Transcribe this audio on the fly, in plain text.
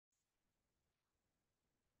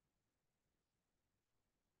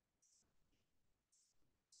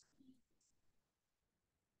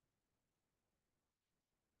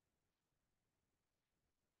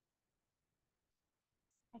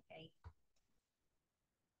Okay.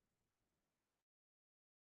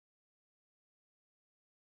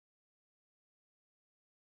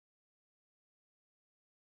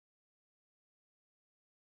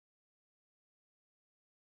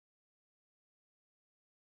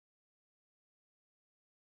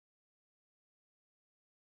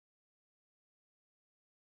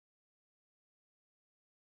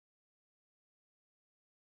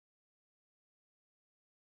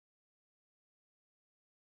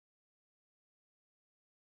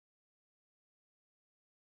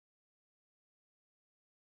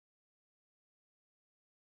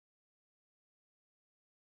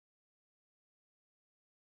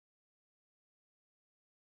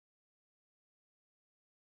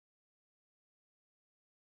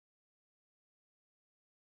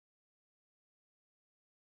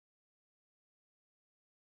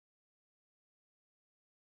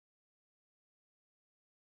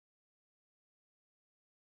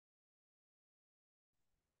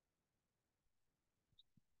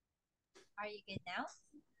 Are you good now?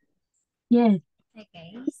 Yes,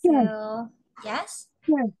 Okay. sure, So, yes.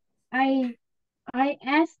 sure. I I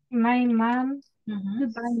asked my mom Mm-hmm. to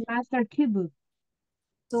buy Master 2 book.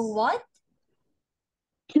 To what?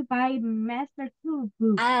 To buy Master 2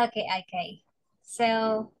 book. Okay, okay.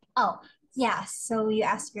 So, oh, yeah. So you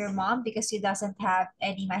ask your mom because she doesn't have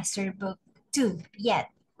any master book two yet,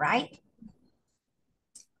 right?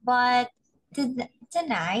 But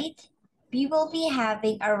tonight we will be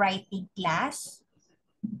having a writing class.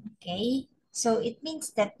 Okay. So it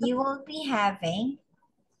means that you will be having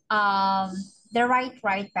um the right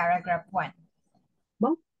paragraph one.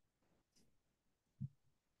 Book.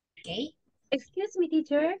 Okay. Excuse me,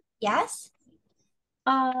 teacher. Yes.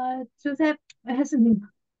 Joseph hasn't.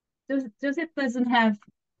 Joseph doesn't have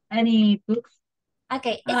any books.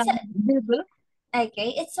 Okay. The book.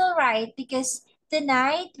 Okay, it's all right because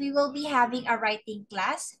tonight we will be having a writing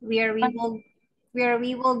class where we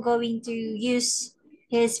will going to use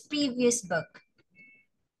his previous book.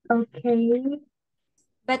 Okay.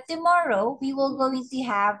 But tomorrow we will going to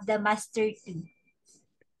have the master 2.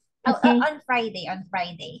 Oh, Okay. On Friday.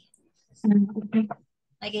 Okay.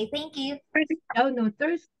 Okay, thank you. Oh no,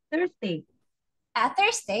 Thursday. Thursday? Yeah,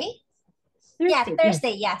 Thursday. Yes.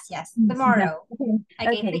 Thursday. Yes, yes. Yeah. Tomorrow. Okay.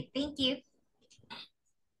 Okay, Okay. thank you.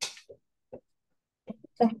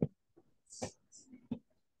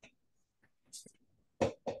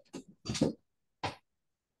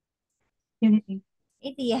 Okay.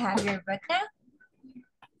 Do you have your book now? Um.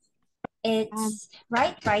 It's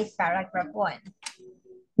right paragraph one.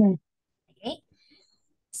 Yes. Okay.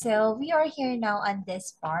 So we are here now on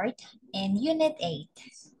this part in Unit 8,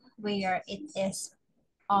 where it is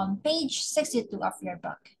on page 62 of your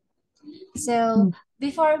book. So Yes.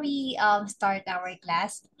 before we start our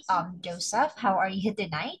class, Joseph, how are you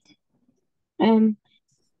tonight? Um.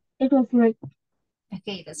 It was like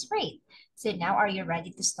Okay, that's great. So now are you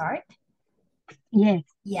ready to start? yes.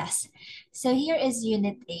 Yes. So here is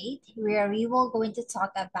Unit 8, where we will going to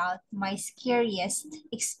talk about my scariest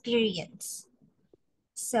experience.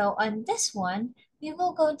 So on this one, we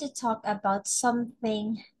will going to talk about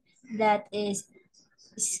something that is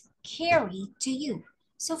scary to you.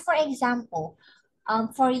 So for example,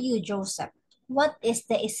 for you, Joseph, what is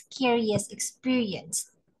the scariest experience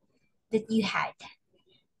that you had?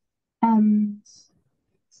 Um.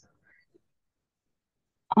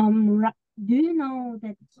 Do you know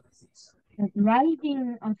that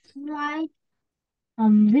riding a slide?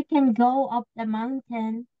 We can go up the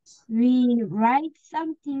mountain. We ride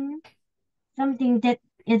something that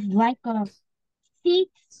is like a seat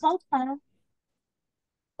sofa,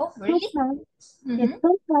 Oh, really? sofa. Yes, Mm-hmm.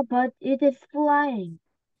 sofa, but it is flying.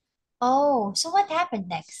 Oh, so what happened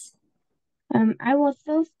next? I was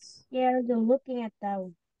so scared of looking at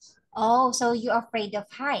those. Oh, so you're afraid of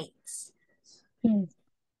heights. Yes,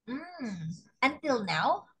 Until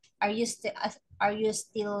now, are you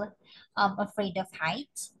still afraid of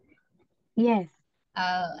heights? yes.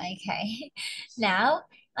 Oh, okay. Now,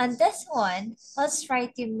 on this one, let's try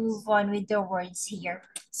to move on with the words here.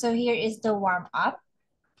 So here is the warm up.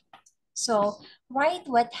 So write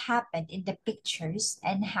what happened in the pictures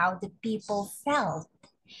and how the people felt.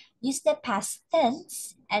 Use the past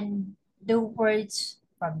tense and the words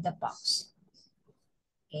from the box.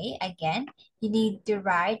 Okay, again, you need to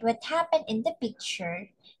write what happened in the picture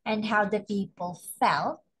and how the people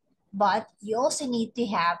felt, but you also need to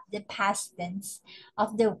have the past tense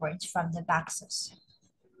of the words from the boxes.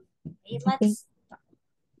 Okay, Okay,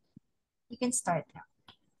 you can start now.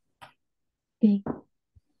 okay.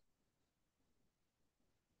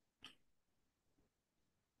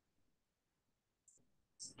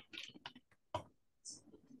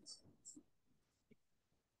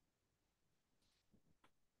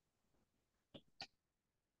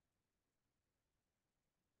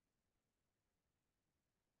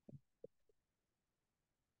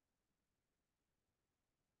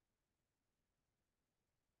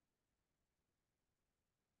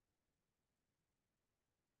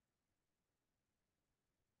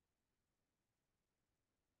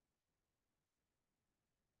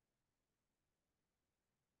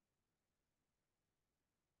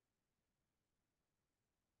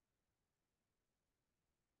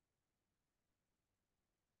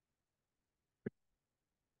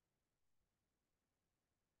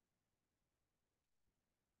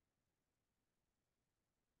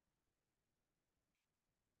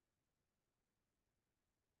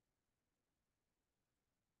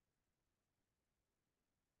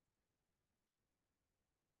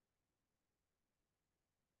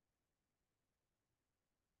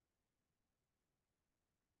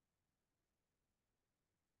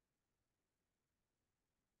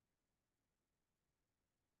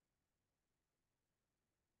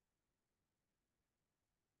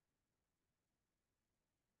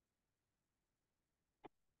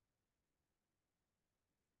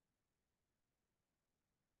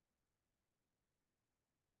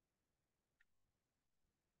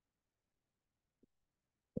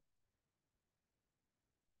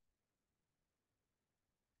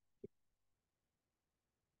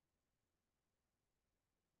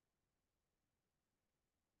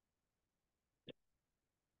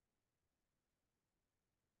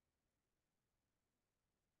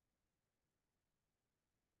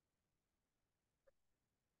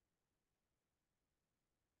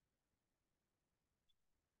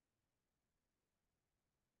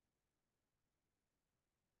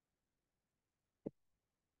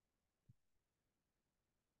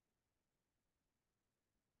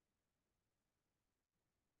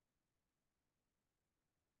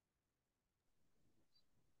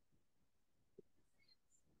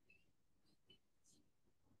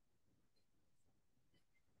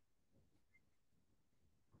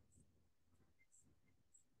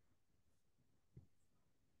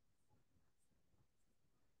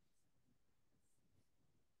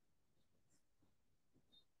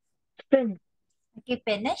 Finish. Okay,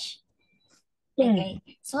 finish. Yes. Okay,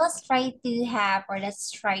 so let's try to have, or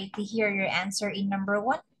let's try to hear your answer in number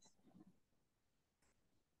one.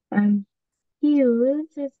 He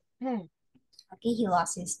loses pet. Okay, he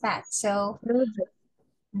lost his pet. So, Nervous.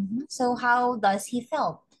 so how does he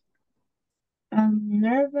felt?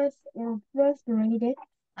 Nervous or frustrated.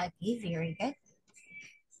 Okay, very good.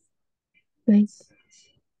 Wait.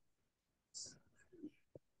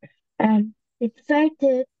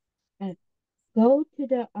 Excited. Uh, Go to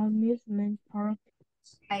the amusement park.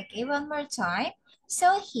 Okay, one more time.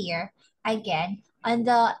 So here, again, on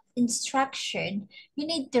the instruction, you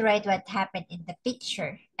need to write what happened in the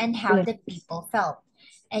picture and how Yes. the people felt.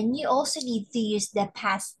 And you also need to use the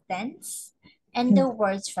past tense and Yes. the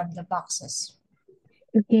words from the boxes.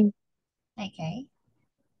 Okay. Okay.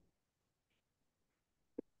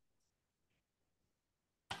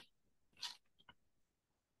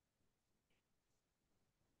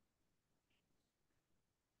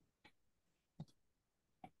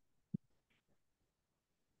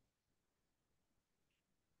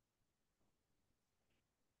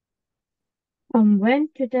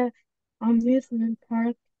 Went to the amusement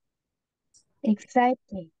park.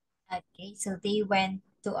 Excited. Okay, so they went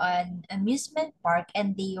to an amusement park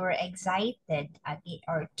and they were excited okay,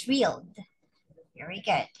 or thrilled. Very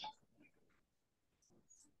good.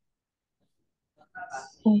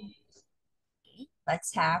 Um, Okay,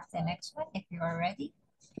 let's have the next one if you are ready.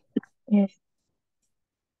 yes.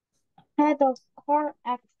 Had a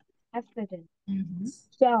accident. Mm-hmm.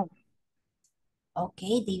 So,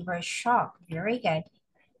 Okay, they were shocked. Very good.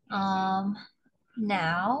 Um,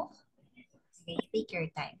 now, okay, take your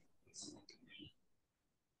time.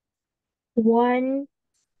 one,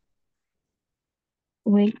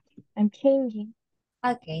 wait, I'm changing.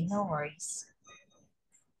 Okay, no worries.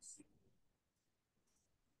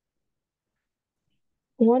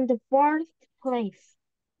 Won the first place.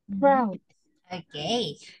 Mhm. Proud.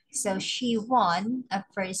 Okay, so she won a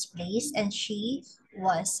first place and she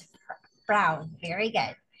was proud. Very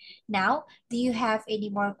good. Now, do you have any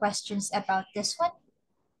more questions about this one?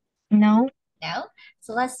 No. No?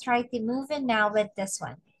 So let's try to move in now with this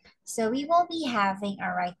one. So we will be having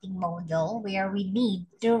a writing model where we need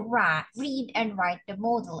to read and write the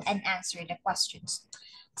model and answer the questions.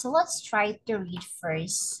 So let's try to read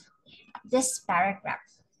first this paragraph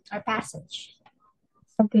or passage.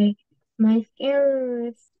 Okay. My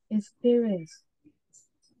scariest experience.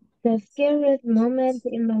 The scariest moment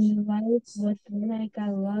in my life was when I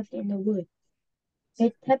got lost in the woods.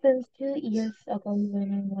 It happened 2 years ago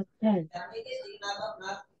when I was 10.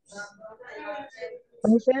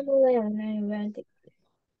 My family and I went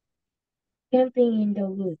camping in the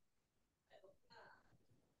woods.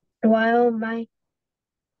 While my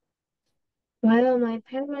while my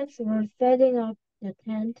parents were setting up the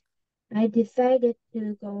tent, I decided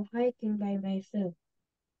to go hiking by myself.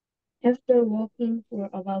 After walking for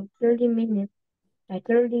about 30 minutes,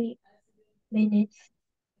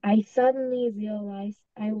 I suddenly realized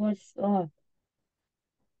I was lost.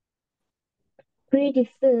 Pretty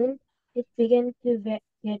soon, it began to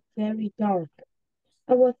get very dark.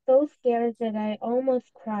 I was so scared that I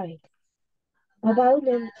almost cried. About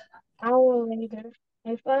an hour later,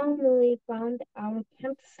 I finally found our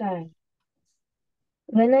campsite.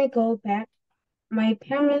 When I go back, my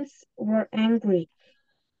parents were angry,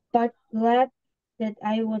 but glad that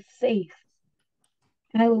I was safe.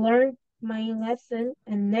 I learned my lesson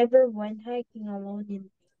and never went hiking alone in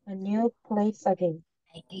a new place again.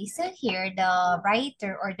 Okay, so here the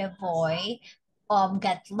writer or the boy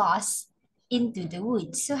got lost into the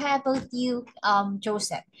woods. So how about you,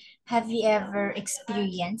 Joseph? Have you ever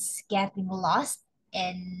experienced getting lost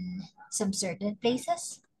in some certain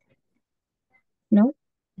places? No?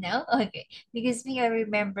 No? Okay. Because me, I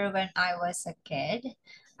remember when I was a kid,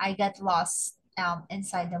 I got lost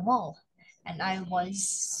inside the mall. And I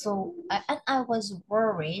was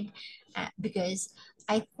worried because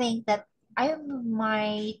I think that I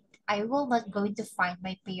will not going to find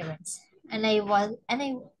my parents. I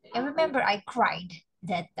remember I cried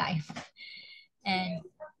that time. And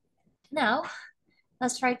now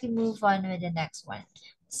let's try to move on with the next one.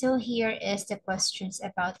 So here is the questions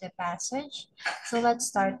about the passage. So let's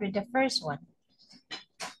start with the first one.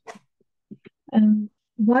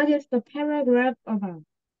 What is the paragraph about?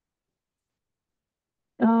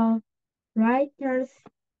 The writer's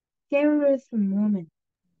scariest moment.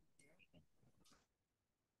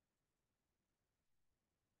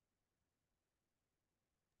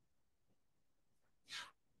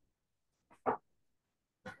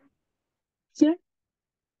 Sure.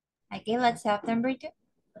 Okay, let's have number two.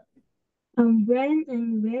 When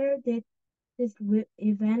and where did this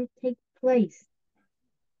event take place?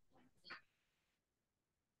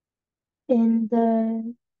 In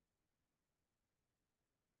the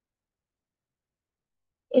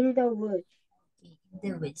woods.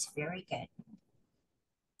 The woods, very good.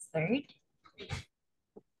 Third,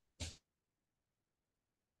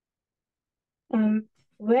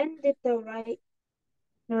 When did the writer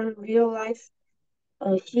realize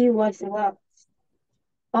she was lost?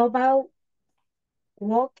 About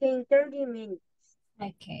walking 30 minutes.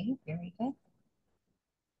 okay, very good.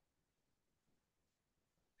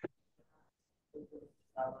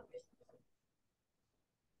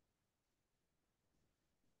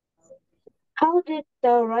 How did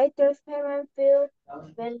the writer's parents feel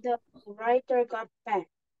when the writer got back?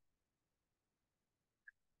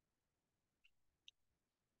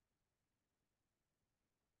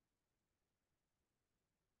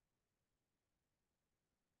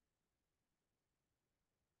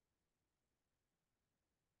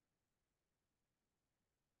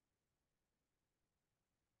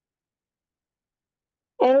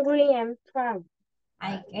 Angry and proud.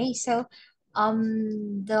 Okay, so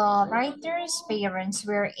the writer's parents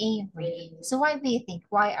were angry. So why do you think?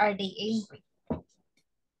 Why are they angry?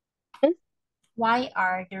 Why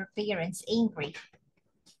are their parents angry?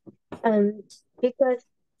 Um, because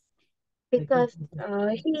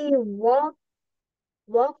he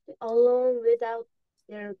walked alone without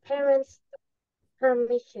their parents'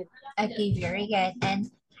 permission. Okay, very good.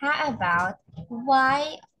 And how about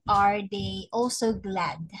why are they also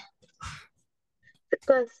glad?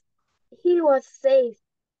 Because he was safe.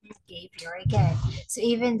 Okay, very good. So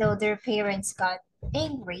even though their parents got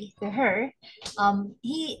angry to her,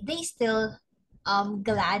 they still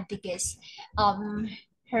glad because um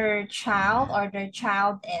her child or their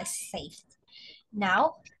child is safe.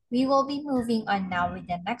 Now we will be moving on now with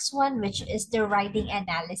the next one, which is the writing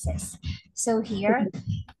analysis. So here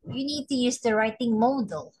you need to use the writing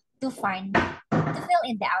modal to fill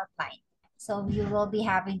in the outline. So you will be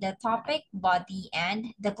having the topic, body,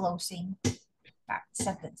 and the closing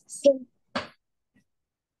sentences.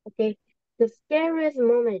 Okay. The scariest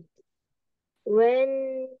moment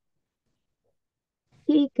when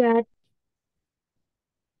he got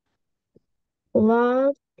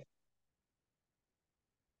lost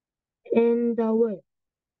in the woods.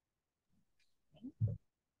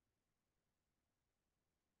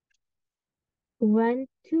 When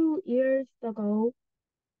 2 years ago,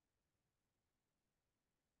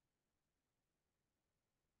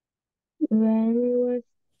 when he was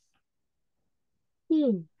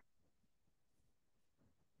teen.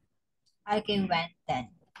 Okay, when then.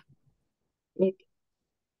 Like,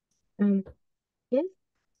 um, yes,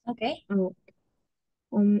 Okay. oh,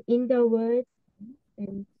 in the woods,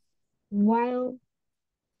 and while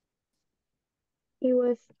he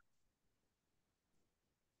was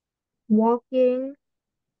walking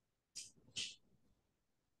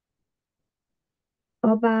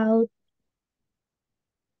about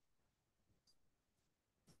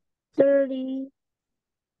 30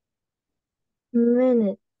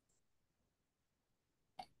 minutes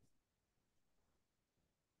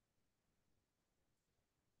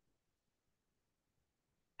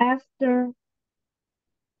after,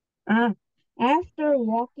 ah, after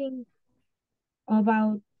walking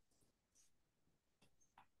about,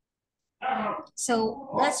 So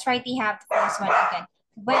let's try to have the first one again.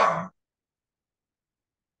 When?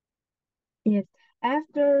 yes,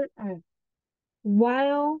 after,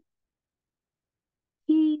 while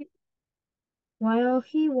he, while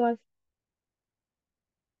he was,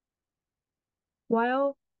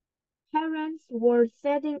 while parents were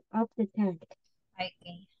setting up the tent.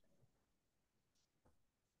 Okay.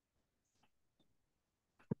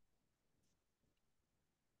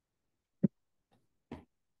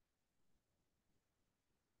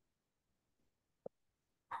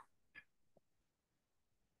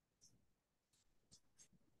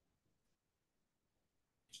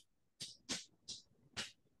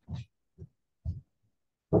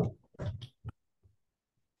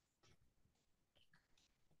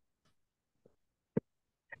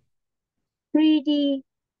 Pretty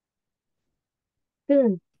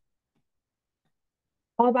soon,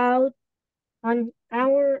 about an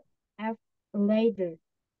hour later,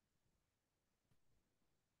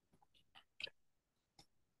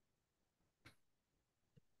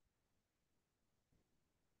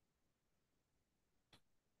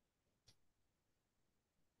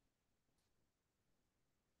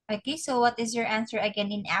 Okay, so what is your answer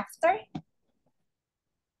again in after?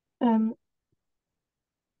 um,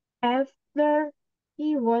 after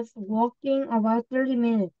he was walking about 30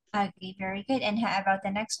 minutes. Okay, very good. And how about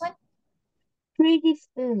the next one? Pretty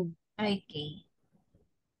soon, Okay.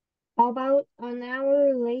 About an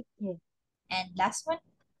hour later, And last one?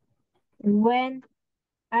 when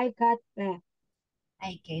I got back,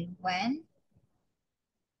 Okay. When?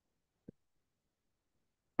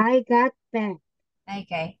 I got back.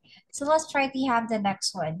 Okay. So let's try to have the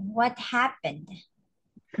next one. What happened?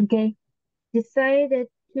 Okay. Decided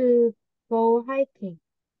to go hiking.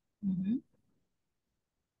 Mm-hmm.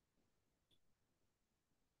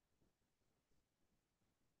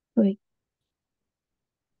 Wait.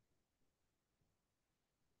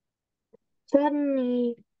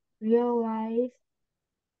 Suddenly realized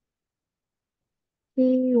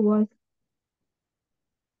he was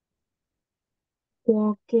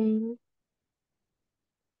walking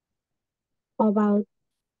about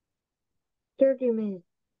 30 minutes.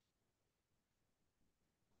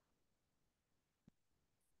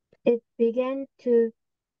 It began to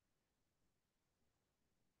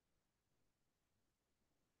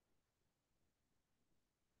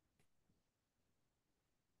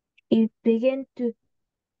it began to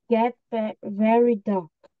get very dark.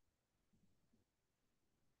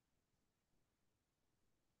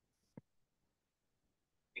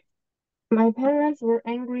 My parents were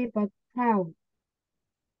angry but proud.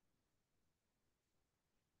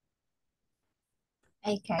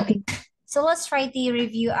 Okay. Okay. So let's try to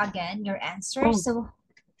review again your answer. Oh, So,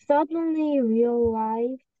 suddenly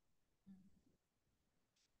realized,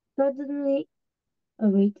 suddenly,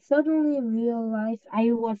 suddenly realized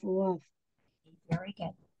I was lost. very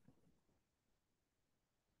good.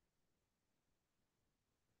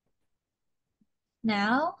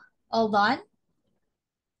 Now, hold on.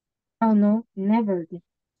 Oh no, never did.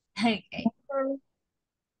 Okay. Never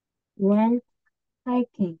went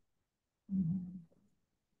hiking Mhm.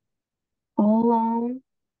 alone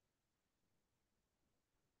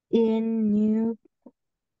in new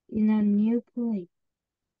in a new place.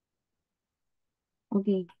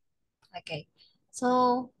 Okay, Okay.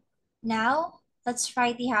 So now let's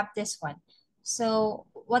try to have this one. So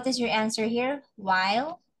what is your answer here?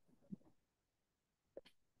 While?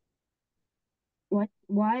 what?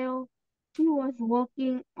 While he was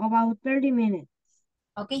walking about 30 minutes.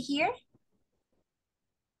 Okay, here?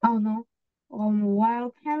 Oh no,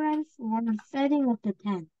 while parents were setting up the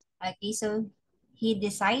tent. Okay, so he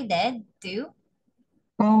decided to.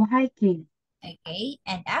 Go hiking. Okay,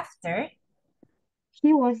 and after,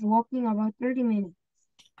 He was walking about 30 minutes.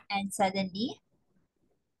 and suddenly.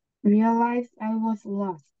 Realized I was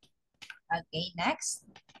lost. Okay, next.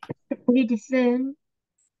 Pretty soon,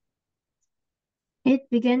 it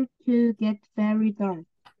began to get very dark.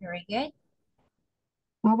 Very good.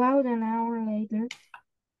 About an hour later,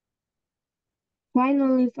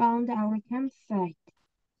 finally found our campsite.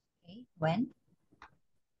 Okay, when?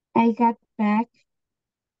 I got back.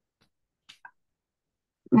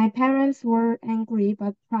 My parents were angry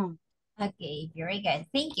but proud. Okay, very good.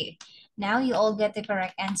 Thank you. Now you all get the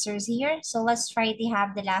correct answers here. So let's try to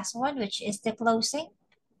have the last one, which is the closing.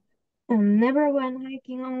 And never went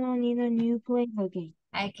hiking alone in a new place again.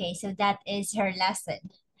 Okay, so that is her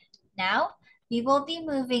lesson. Now, we will be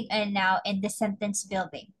moving on now in the sentence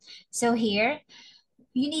building. So here,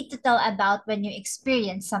 you need to tell about when you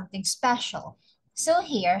experience something special. So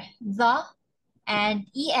here, the and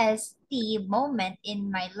est moment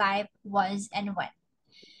in my life was and when.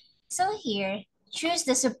 So here, choose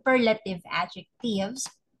the superlative adjectives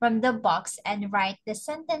from the box and write the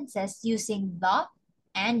sentences using the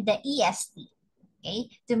and the est. Okay,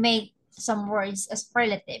 to make some words a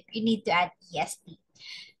superlative, you need to add est.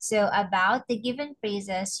 So about the given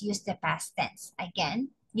phrases, use the past tense. Again,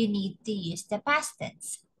 you need to use the past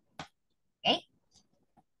tense. Okay,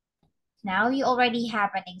 now you already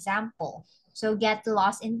have an example. So get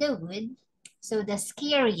lost in the wood. So the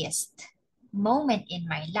scariest moment in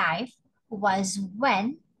my life was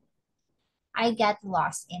when I got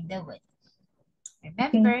lost in the wood. Okay,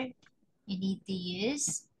 Remember, you need to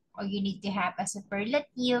use or you need to have a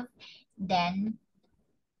superlative, then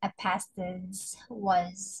a past tense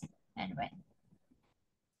was and when.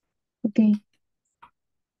 okay,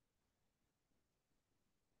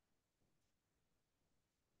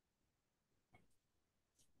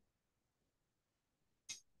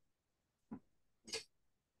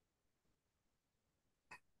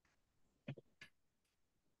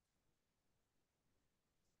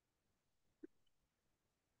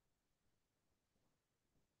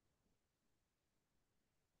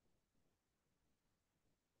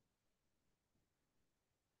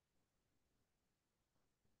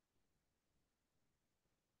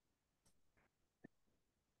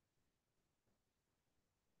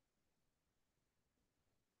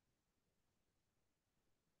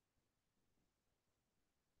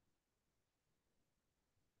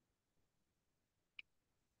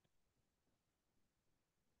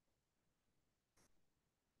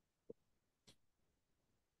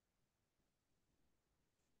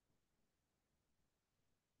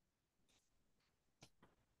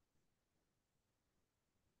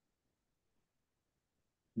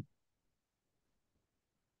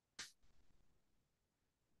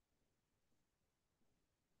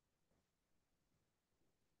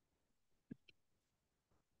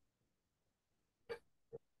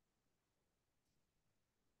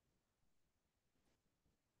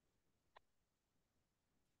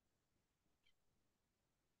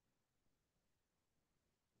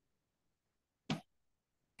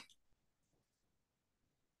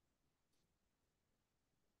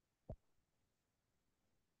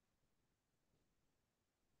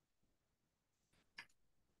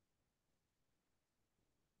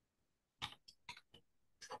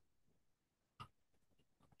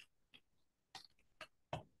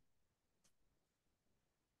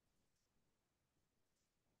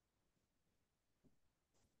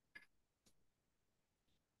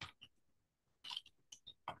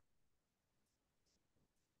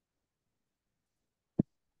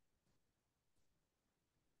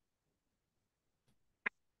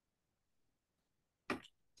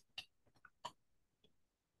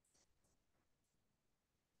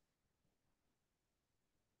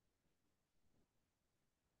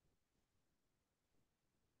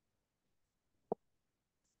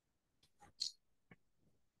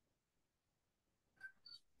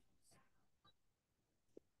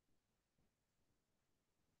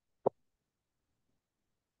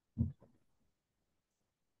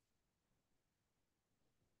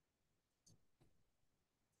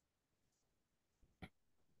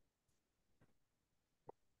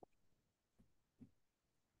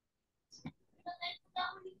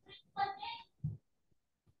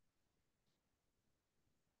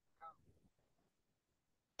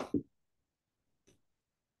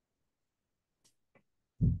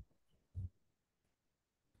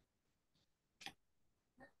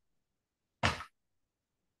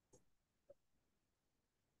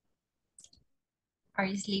 Are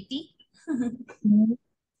you sleepy? Mhm.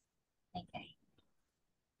 Okay.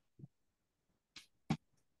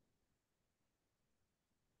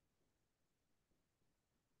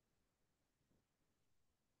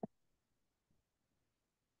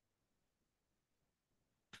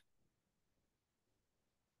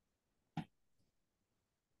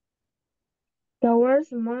 The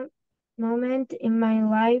worst moment in my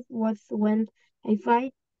life was when I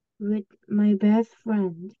fight with my best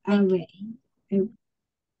friend, Ari. Okay.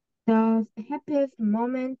 The happiest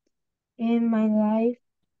moment in my life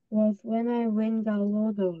was when I win the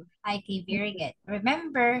lotto. Okay, very good.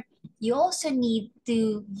 Remember, you also need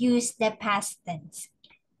to use the past tense.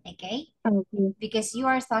 Okay? Okay, Because you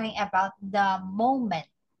are talking about the moment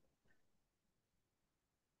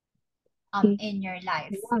okay. in your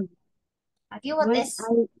life. One, Okay, what when is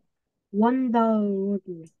I won the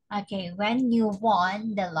lottery. okay when you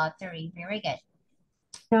won the lottery? Very good.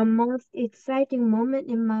 The most exciting moment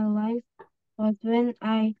in my life was when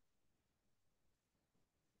I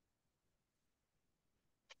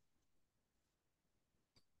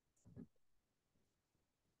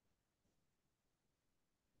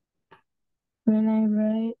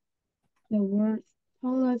ride the world's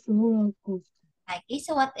tallest roller coaster. Okay,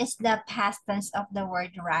 so what is the past tense of the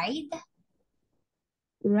word ride?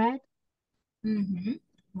 Red Mm-hmm.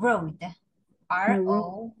 Road. the R road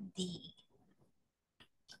O D.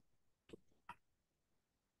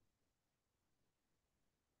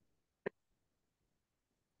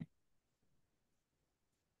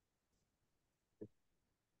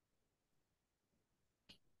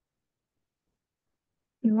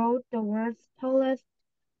 rode the world's tallest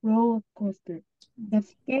roller coaster. The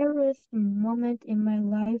scariest moment in my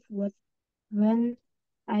life was when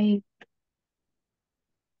I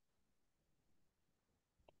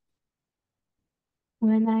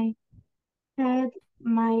when I had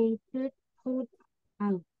my tooth pulled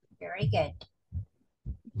out. Very good.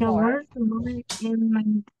 The More. worst moment in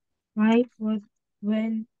my life was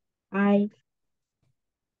when I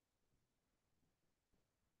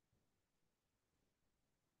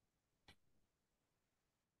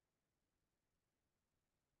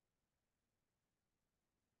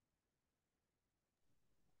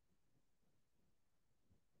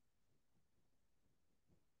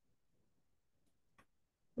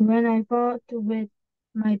fought with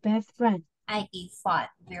my best friend. Okay, fought.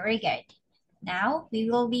 Very good. Now we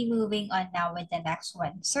will be moving on now with the next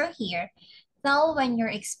one. So here, tell when your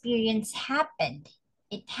experience happened.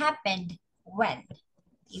 It happened when.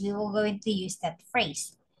 We will going to use that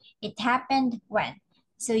phrase. It happened when.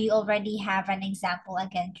 So you already have an example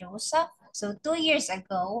again, Joseph. So 2 years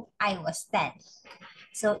ago, I was 10.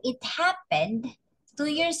 So it happened 2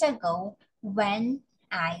 years ago when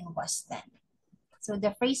I was 10. So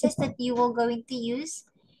the phrases that you will going to use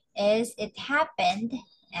is it happened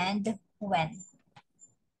and when.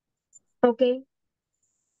 Okay.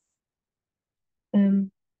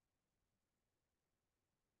 Um.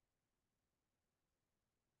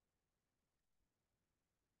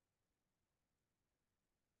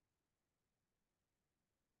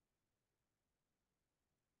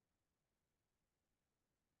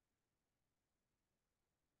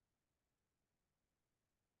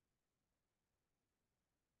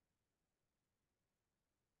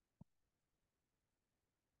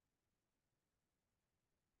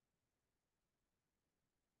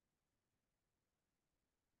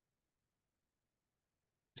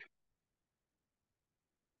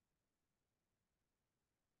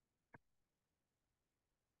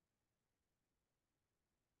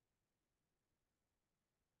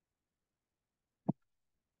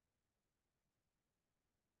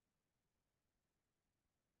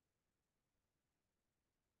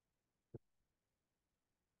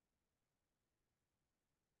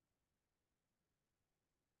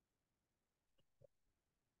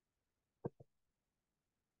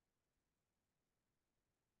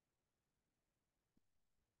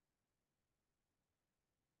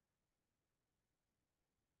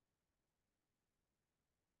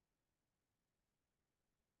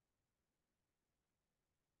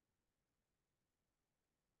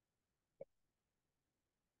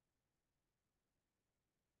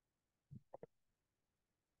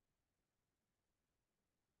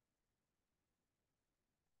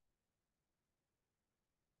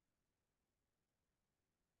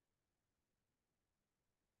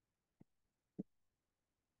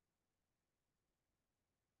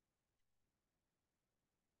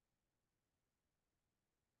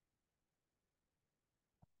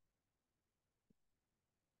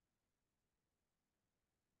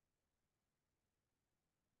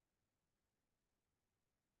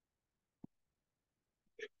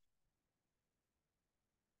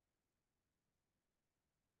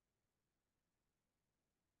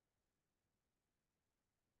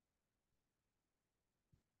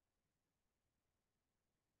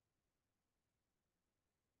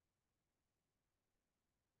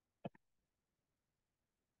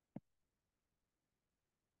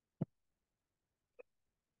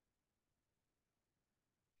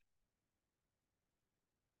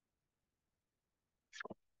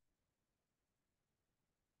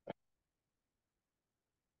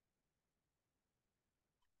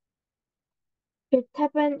 It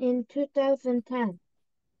happened in 2010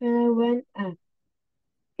 when I went up.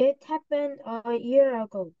 It happened a year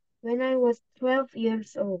ago when I was 12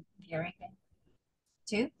 years old. Very good.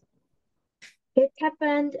 2, It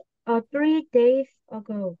happened 3 days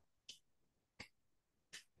ago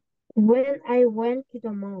when I went to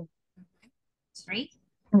the mall. 3.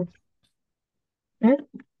 Oh, huh?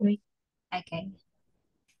 Wait. Okay.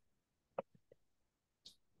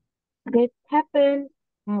 It happened.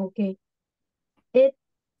 Okay. It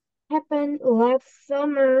happened last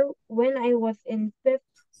summer when I was in fifth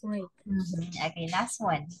grade. Okay, last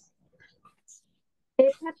one.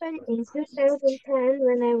 It happened in 2010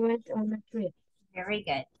 when I went on a trip. Very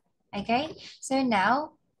good. Okay, so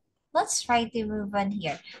now let's try to move on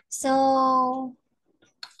here. So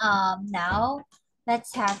now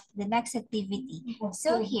let's have the next activity.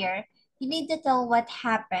 So here, you need to tell what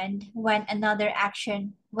happened when another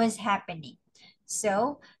action was happening.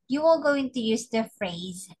 So you are going to use the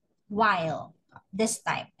phrase while this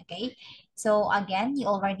time, okay? So again, you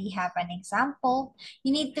already have an example.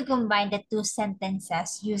 You need to combine the two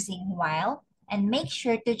sentences using while and make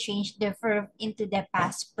sure to change the verb into the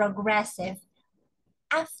past progressive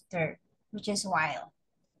after, which is while.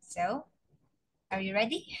 So, are you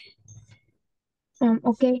ready?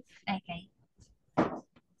 Okay. Okay.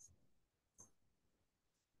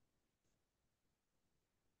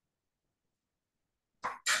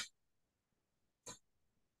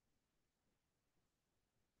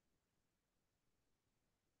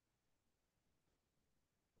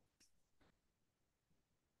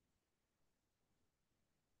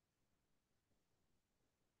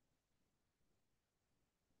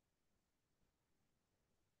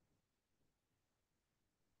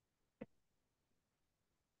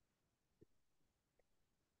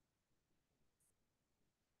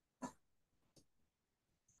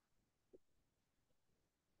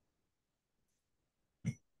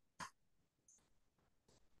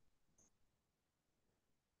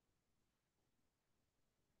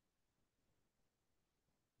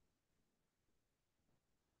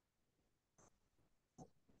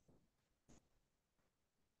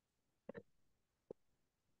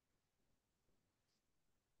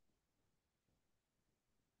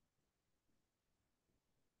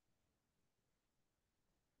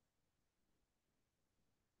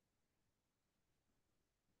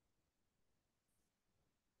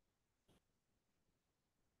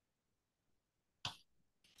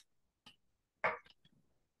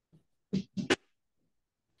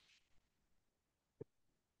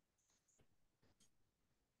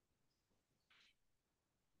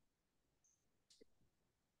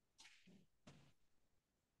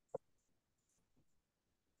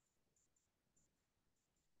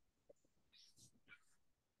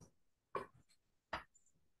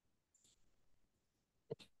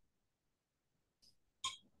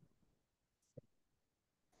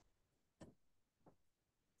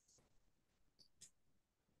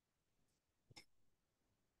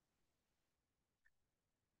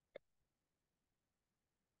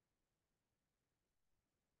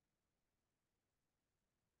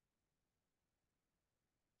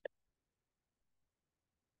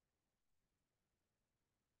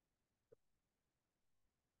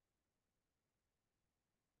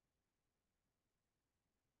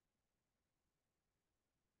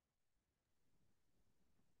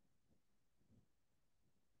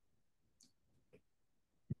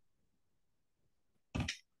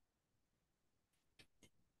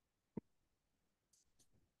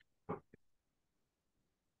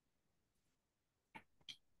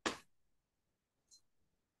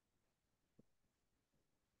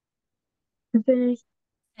 I'm finished.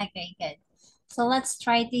 Okay, good. So let's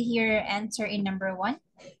try to hear your answer in number 1.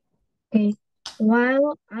 Okay.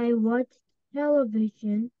 While I watched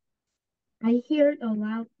television, I heard a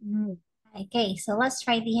loud noise. Okay, so let's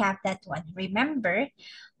try to have that one. Remember,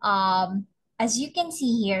 um, as you can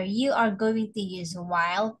see here, you are going to use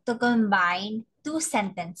while to combine two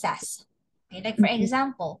sentences. Okay, like for Okay.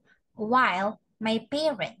 example, while my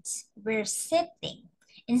parents were sitting,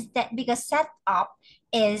 instead because set up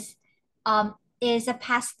is a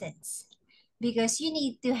past tense because you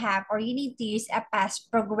need to have or you need to use a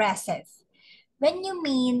past progressive when you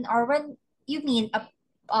mean or when you mean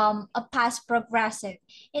a past progressive,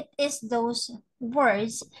 it is those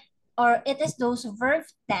words or it is those verb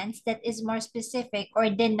tense that is more specific or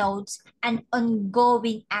denotes an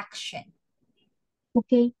ongoing action.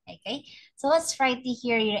 Okay. Okay, so let's try to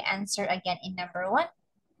hear your answer again in number 1.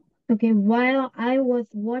 Okay. While I was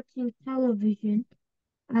watching television,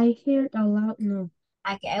 I heard a loud noise.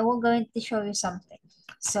 Okay, I will going to show you something.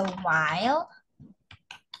 So while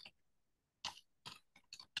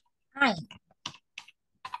I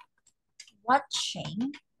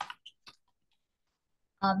watching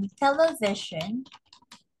television,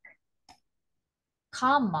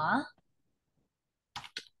 comma,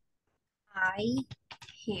 I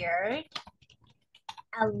heard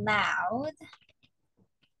a loud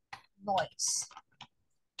noise.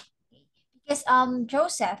 Okay. Because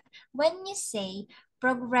Joseph, when you say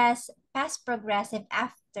past progressive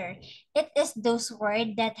after, it is those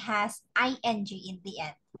word that has ing in the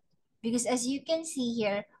end. Because as you can see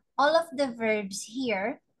here, all of the verbs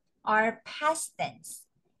here are past tense.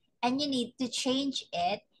 And you need to change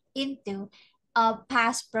it into a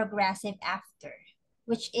past progressive after,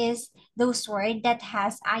 which is those word that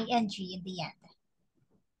has ing in the end.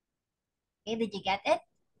 Okay, did you get it?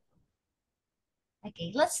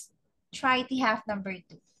 Okay, let's try the half number 2.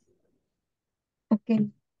 Okay.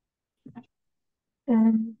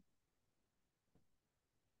 Um,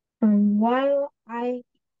 while I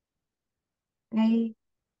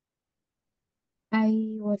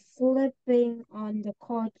I was sleeping on the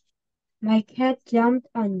couch, my cat jumped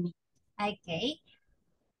on me. Okay.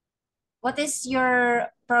 What is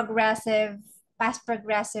your past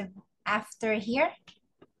progressive after here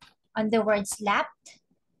on the word slapped?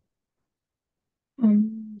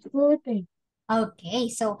 Sleeping. Okay,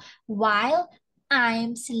 so while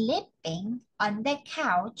I'm sleeping on the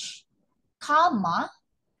couch, comma,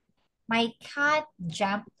 my cat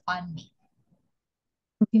jumped on me.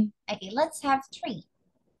 Okay. Okay, let's have 3.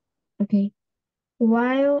 Okay.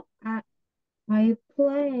 While I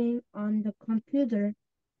playing on the computer,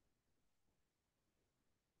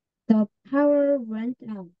 the power went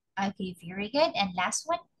out. Okay, very good. And last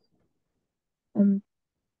one. Um,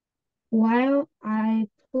 while I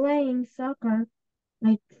playing soccer,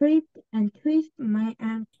 I tripped and twisted my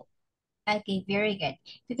ankle. Okay, very good.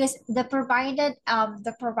 Because the provided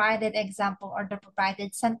example or the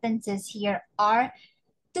provided sentences here are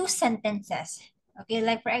 2 sentences. Okay,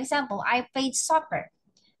 like for example, I played soccer.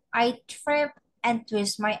 I trip and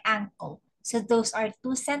twist my ankle. So those are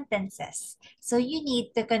 2 sentences. So you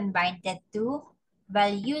need to combine the 2 by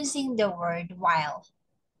using the word while.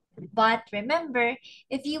 But remember,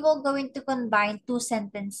 if you will going to combine 2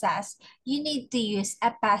 sentences, you need to use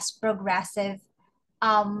a past progressive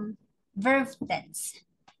verb tense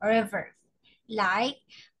or a verb. Like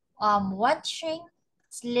watching,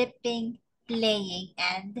 sleeping, playing,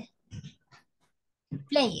 and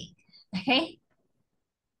playing. Okay?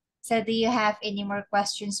 So do you have any more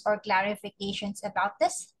questions or clarifications about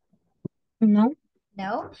this? No?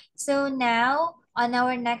 No? So now, on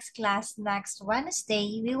our next class, next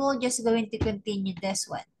Wednesday, we will just going to continue this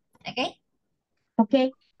one. Okay?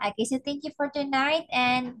 Okay. Okay, so thank you for tonight.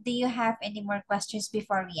 And do you have any more questions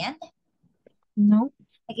before we end? No?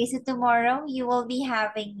 Okay, so tomorrow you will be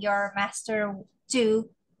having your Master 2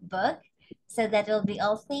 book. So that will be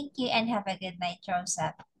all. Thank you and have a good night,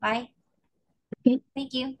 Joseph. Bye. Okay.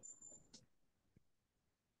 Thank you.